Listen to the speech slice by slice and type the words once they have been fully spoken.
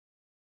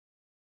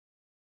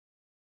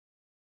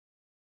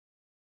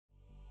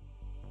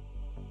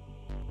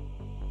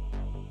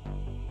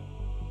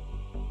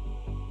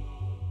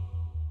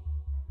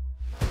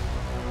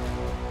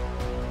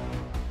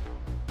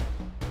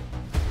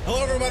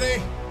Hello everybody,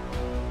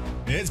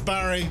 it's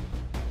Barry.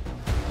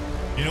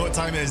 You know what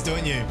time it is,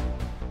 don't you?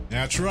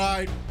 That's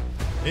right,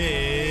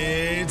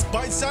 it's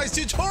bite-sized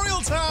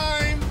tutorial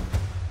time!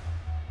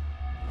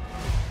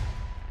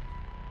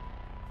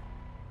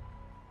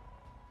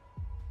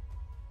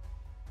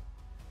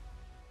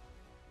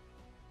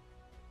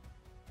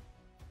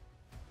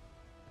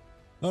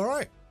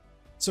 Alright,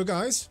 so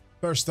guys,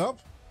 first up,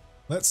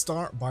 let's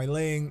start by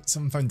laying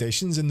some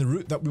foundations in the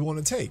route that we want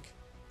to take.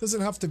 Doesn't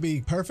have to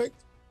be perfect.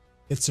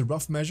 It's a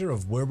rough measure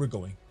of where we're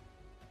going.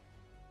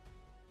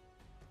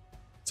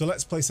 So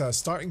let's place a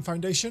starting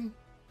foundation,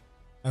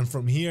 and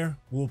from here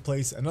we'll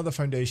place another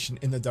foundation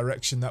in the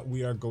direction that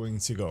we are going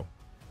to go.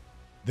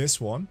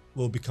 This one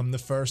will become the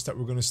first that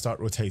we're going to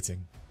start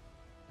rotating.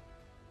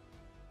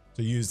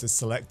 So use the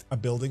select a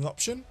building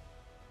option,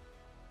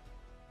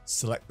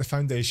 select the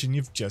foundation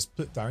you've just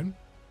put down,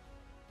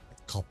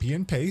 copy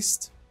and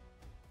paste,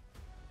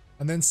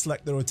 and then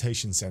select the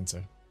rotation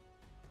center.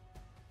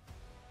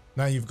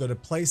 Now you've got to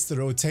place the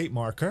rotate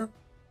marker,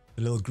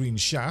 the little green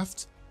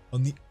shaft,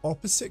 on the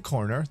opposite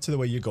corner to the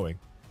way you're going.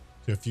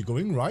 So if you're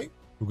going right,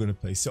 we're going to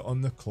place it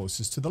on the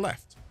closest to the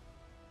left.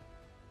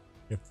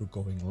 If we're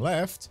going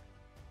left,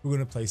 we're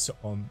going to place it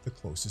on the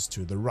closest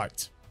to the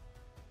right.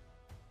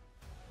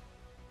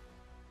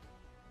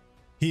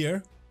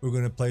 Here, we're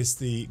going to place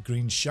the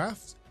green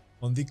shaft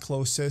on the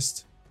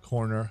closest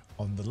corner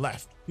on the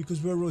left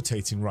because we're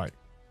rotating right.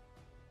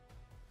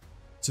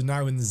 So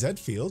now in the Z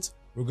field,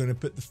 we're going to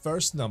put the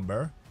first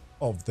number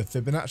of the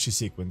Fibonacci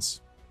sequence.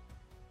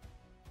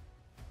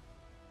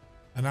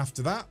 And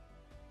after that,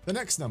 the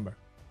next number.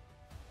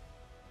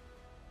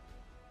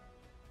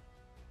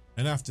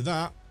 And after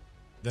that,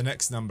 the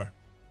next number.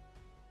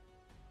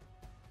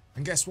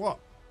 And guess what?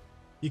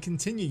 You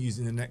continue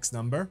using the next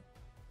number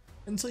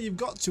until you've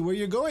got to where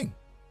you're going.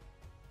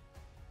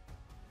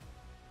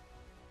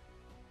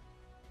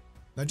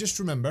 Now just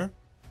remember,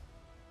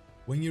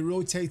 when you're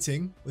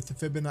rotating with the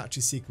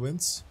Fibonacci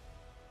sequence,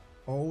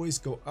 always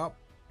go up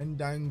and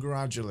down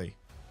gradually.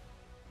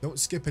 Don't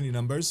skip any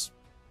numbers.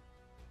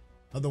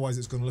 Otherwise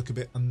it's going to look a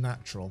bit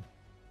unnatural.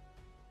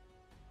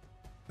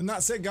 And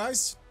that's it,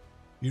 guys.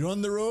 You're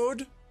on the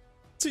road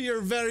to your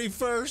very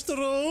first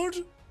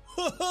road.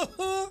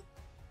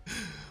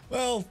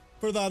 Well,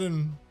 for that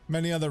and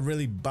many other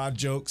really bad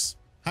jokes,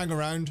 hang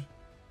around.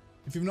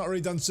 If you've not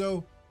already done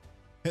so,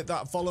 hit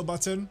that follow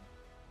button.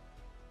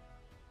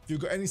 If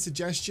you've got any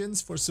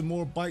suggestions for some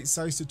more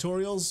bite-sized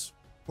tutorials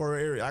for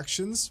our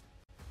reactions,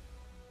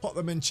 pop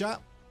them in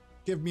chat,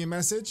 give me a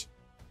message,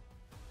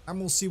 and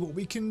we'll see what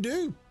we can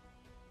do.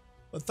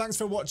 But thanks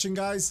for watching,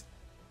 guys.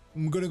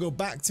 I'm going to go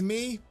back to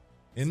me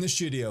in the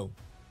studio.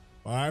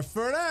 Bye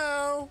for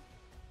now.